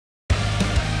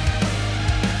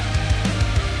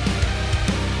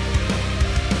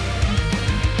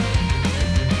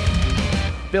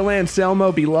Phil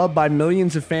Anselmo, beloved by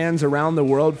millions of fans around the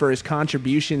world for his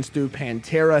contributions through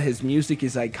Pantera. His music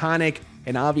is iconic,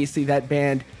 and obviously that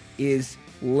band is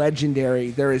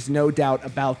legendary. There is no doubt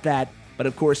about that. But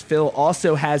of course, Phil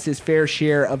also has his fair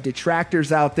share of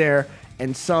detractors out there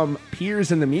and some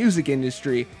peers in the music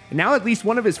industry. And now at least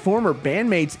one of his former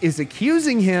bandmates is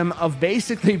accusing him of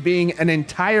basically being an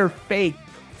entire fake,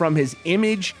 from his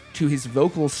image to his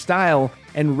vocal style,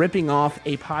 and ripping off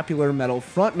a popular metal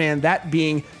frontman, that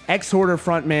being Exhorder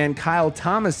frontman Kyle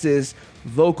Thomas's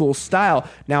vocal style.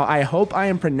 Now, I hope I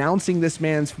am pronouncing this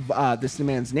man's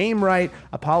name right.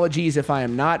 Apologies if I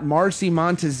am not. Marcy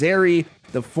Montezeri,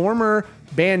 the former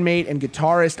bandmate and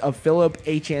guitarist of Philip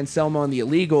H. Anselmo and the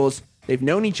Illegals. They've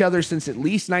known each other since at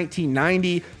least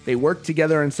 1990. They worked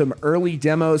together in some early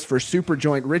demos for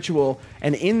Superjoint Ritual.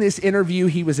 And in this interview,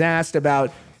 he was asked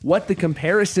about what the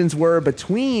comparisons were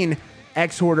between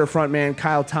Exhorder frontman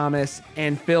Kyle Thomas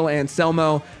and Phil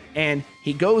Anselmo. And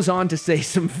he goes on to say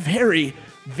some very,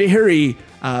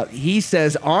 he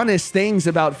says, honest things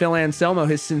about Phil Anselmo,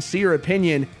 his sincere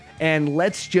opinion. And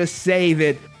let's just say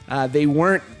that they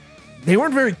weren't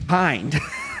very kind.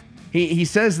 He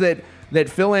says that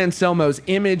Phil Anselmo's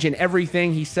image and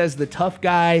everything, he says the tough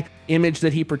guy image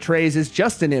that he portrays is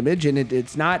just an image, and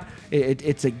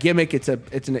it's a gimmick.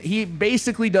 He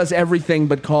basically does everything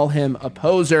but call him a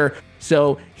poser.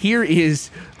 So here is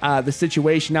the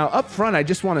situation. Now, up front, I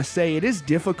just want to say it is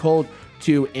difficult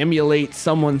to emulate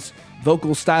someone's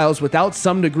vocal styles without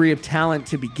some degree of talent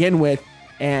to begin with.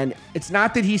 And it's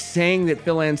not that he's saying that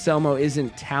Phil Anselmo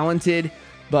isn't talented,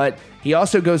 but he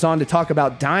also goes on to talk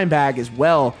about Dimebag as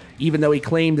well, even though he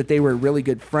claimed that they were really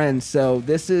good friends. So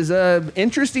this is an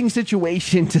interesting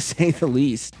situation, to say the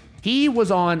least. He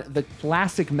was on the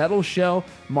Classic Metal show,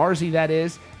 Marzi that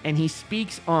is, and he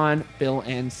speaks on Phil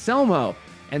Anselmo.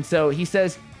 And so he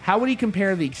says, how would he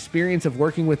compare the experience of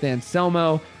working with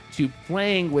Anselmo to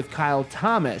playing with Kyle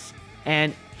Thomas?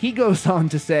 And he goes on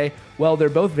to say, well, they're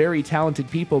both very talented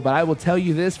people, but I will tell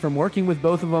you this, from working with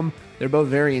both of them, they're both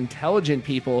very intelligent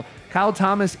people. Kyle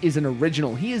Thomas is an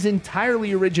original. He is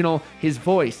entirely original. His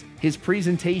voice, his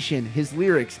presentation, his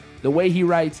lyrics, the way he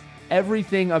writes,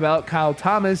 everything about Kyle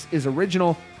Thomas is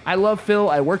original. I love Phil.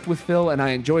 I worked with Phil, and I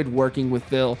enjoyed working with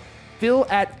Phil. Phil,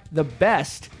 at the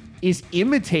best, is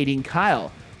imitating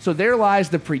Kyle. So there lies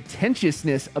the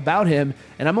pretentiousness about him,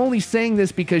 and I'm only saying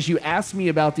this because you asked me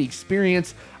about the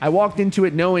experience. I walked into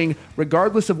it knowing,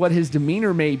 regardless of what his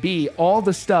demeanor may be, all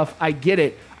the stuff, I get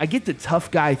it. I get the tough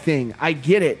guy thing. I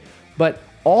get it. But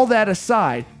all that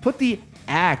aside, put the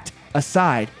act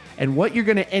aside, and what you're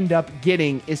going to end up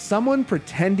getting is someone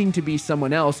pretending to be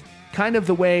someone else, kind of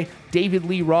the way David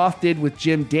Lee Roth did with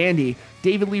Jim Dandy.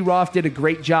 David Lee Roth did a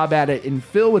great job at it, and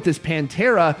Phil with his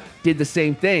Pantera did the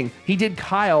same thing. He did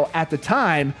Kyle at the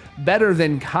time better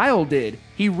than Kyle did.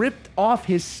 He ripped off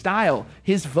his style,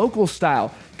 his vocal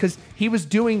style, because he was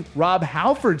doing Rob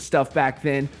Halford stuff back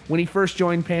then when he first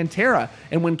joined Pantera.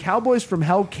 And when Cowboys from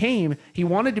Hell came, he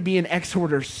wanted to be an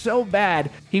Exhorder so bad,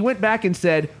 he went back and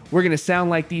said, we're going to sound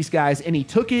like these guys. And he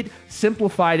took it,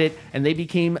 simplified it, and they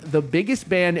became the biggest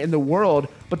band in the world.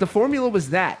 But the formula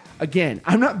was that. Again,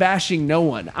 I'm not bashing no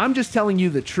one. I'm just telling you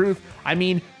the truth. I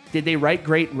mean, did they write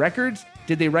great records?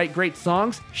 Did they write great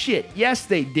songs? Shit, yes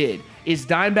they did. Is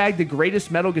Dimebag the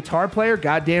greatest metal guitar player?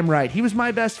 Goddamn right. He was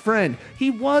my best friend.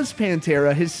 He was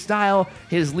Pantera. His style,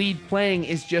 his lead playing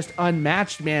is just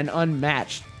unmatched, man,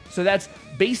 unmatched. So that's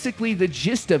basically the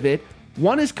gist of it.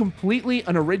 One is completely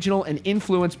unoriginal and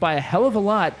influenced by a hell of a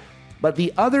lot, but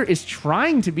the other is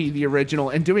trying to be the original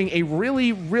and doing a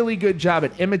really, really good job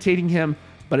at imitating him.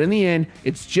 But in the end,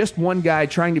 it's just one guy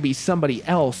trying to be somebody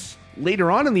else.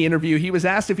 Later on in the interview, he was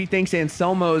asked if he thinks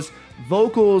Anselmo's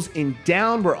vocals in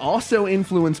Down were also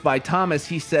influenced by Thomas.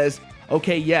 He says,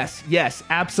 okay, yes,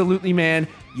 absolutely, man.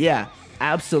 Yeah,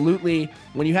 absolutely.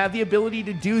 When you have the ability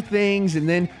to do things and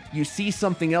then you see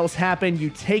something else happen, you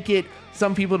take it.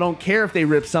 Some people don't care if they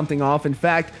rip something off. In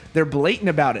fact, they're blatant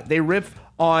about it. They riff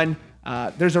on,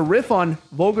 there's a riff on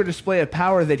Vulgar Display of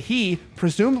Power that he,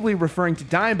 presumably referring to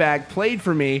Dimebag, played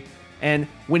for me. And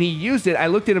when he used it, I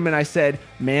looked at him and I said,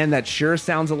 man, that sure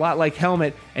sounds a lot like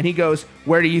Helmet. And he goes,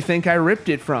 where do you think I ripped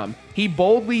it from? He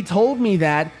boldly told me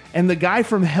that. And the guy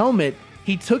from Helmet,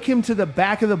 he took him to the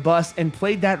back of the bus and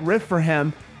played that riff for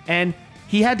him. And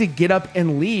he had to get up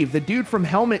and leave. The dude from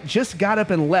Helmet just got up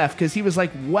and left because he was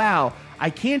like, wow, I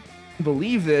can't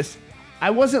believe this.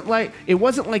 It wasn't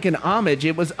like an homage.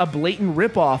 It was a blatant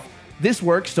ripoff. This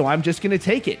works, so I'm just going to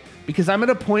take it. Because I'm at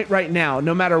a point right now,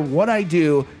 no matter what I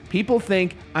do, people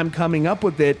think I'm coming up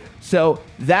with it. So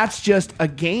that's just a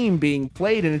game being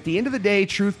played. And at the end of the day,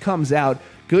 truth comes out.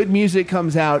 Good music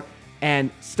comes out.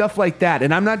 and stuff like that.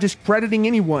 And I'm not discrediting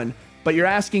anyone, but you're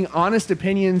asking honest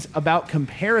opinions about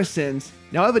comparisons.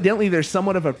 Now, evidently, there's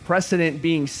somewhat of a precedent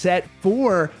being set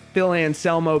for Phil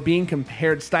Anselmo being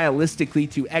compared stylistically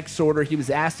to Exorder. He was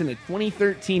asked in a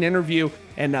 2013 interview,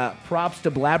 and props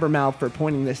to Blabbermouth for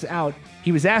pointing this out.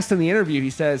 He was asked in the interview, he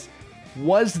says,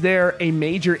 was there a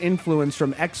major influence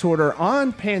from Exorder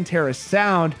on Pantera's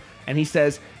sound? And he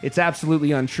says, it's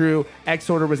absolutely untrue.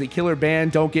 Exorder was a killer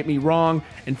band, don't get me wrong.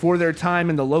 And for their time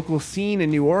in the local scene in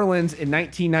New Orleans in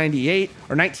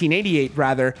 1988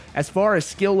 rather, as far as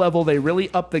skill level, they really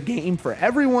upped the game for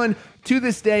everyone. To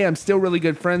this day, I'm still really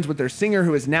good friends with their singer,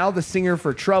 who is now the singer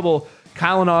for Trouble.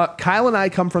 Kyle and I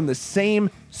come from the same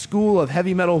school of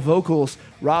heavy metal vocals.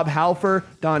 Rob Halfer,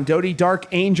 Don Doty, Dark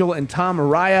Angel, and Tom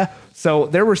Araya. So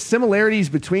there were similarities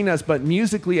between us, but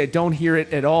musically, I don't hear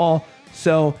it at all.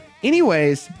 So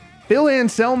anyways, Phil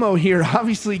Anselmo here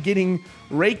obviously getting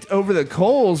raked over the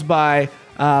coals by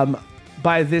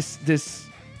this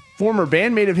former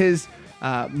bandmate of his,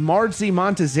 Marzi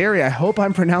Montazeri. I hope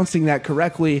I'm pronouncing that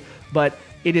correctly, but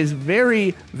it is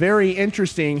very, very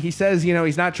interesting. He says, you know,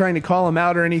 he's not trying to call him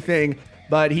out or anything,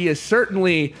 but he is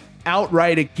certainly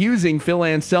outright accusing Phil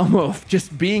Anselmo of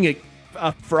just being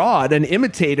a fraud, an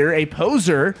imitator, a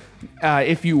poser,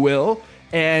 if you will.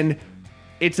 And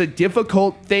it's a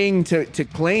difficult thing to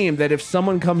claim that if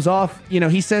someone comes off, you know,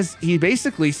 he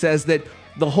basically says that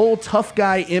the whole tough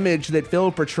guy image that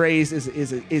Phil portrays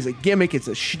is a gimmick, it's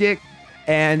a shtick,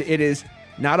 and it is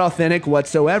not authentic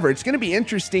whatsoever. It's going to be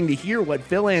interesting to hear what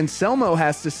Phil Anselmo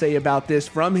has to say about this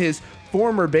from his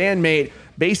former bandmate,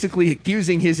 basically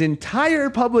accusing his entire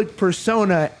public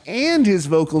persona and his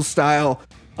vocal style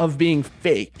of being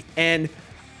fake. And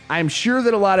I'm sure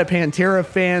that a lot of Pantera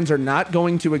fans are not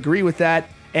going to agree with that.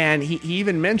 And he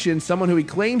even mentioned someone who he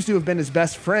claims to have been his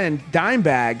best friend,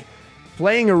 Dimebag,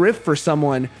 playing a riff for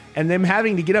someone and them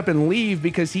having to get up and leave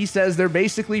because he says they're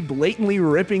basically blatantly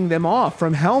ripping them off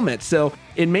from Helmet. So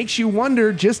it makes you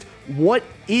wonder just what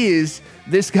is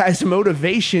this guy's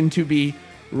motivation to be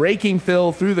raking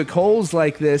Phil through the coals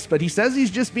like this. But he says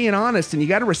he's just being honest, and you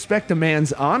got to respect a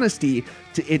man's honesty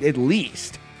at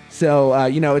least. So,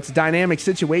 you know, it's a dynamic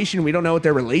situation. We don't know what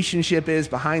their relationship is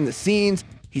behind the scenes.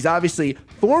 He's obviously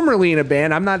formerly in a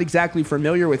band. I'm not exactly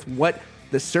familiar with what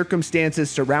the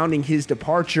circumstances surrounding his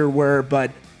departure were,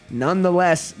 but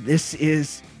nonetheless, this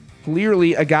is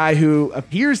clearly a guy who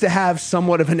appears to have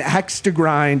somewhat of an axe to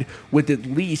grind with at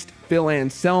least Phil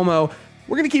Anselmo.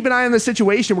 We're going to keep an eye on the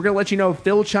situation. We're going to let you know if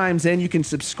Phil chimes in. You can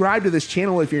subscribe to this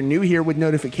channel if you're new here with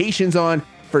notifications on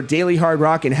for daily hard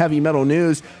rock and heavy metal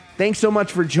news. Thanks so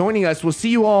much for joining us. We'll see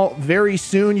you all very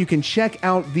soon. You can check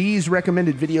out these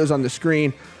recommended videos on the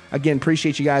screen. Again,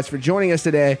 appreciate you guys for joining us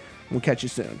today. We'll catch you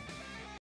soon.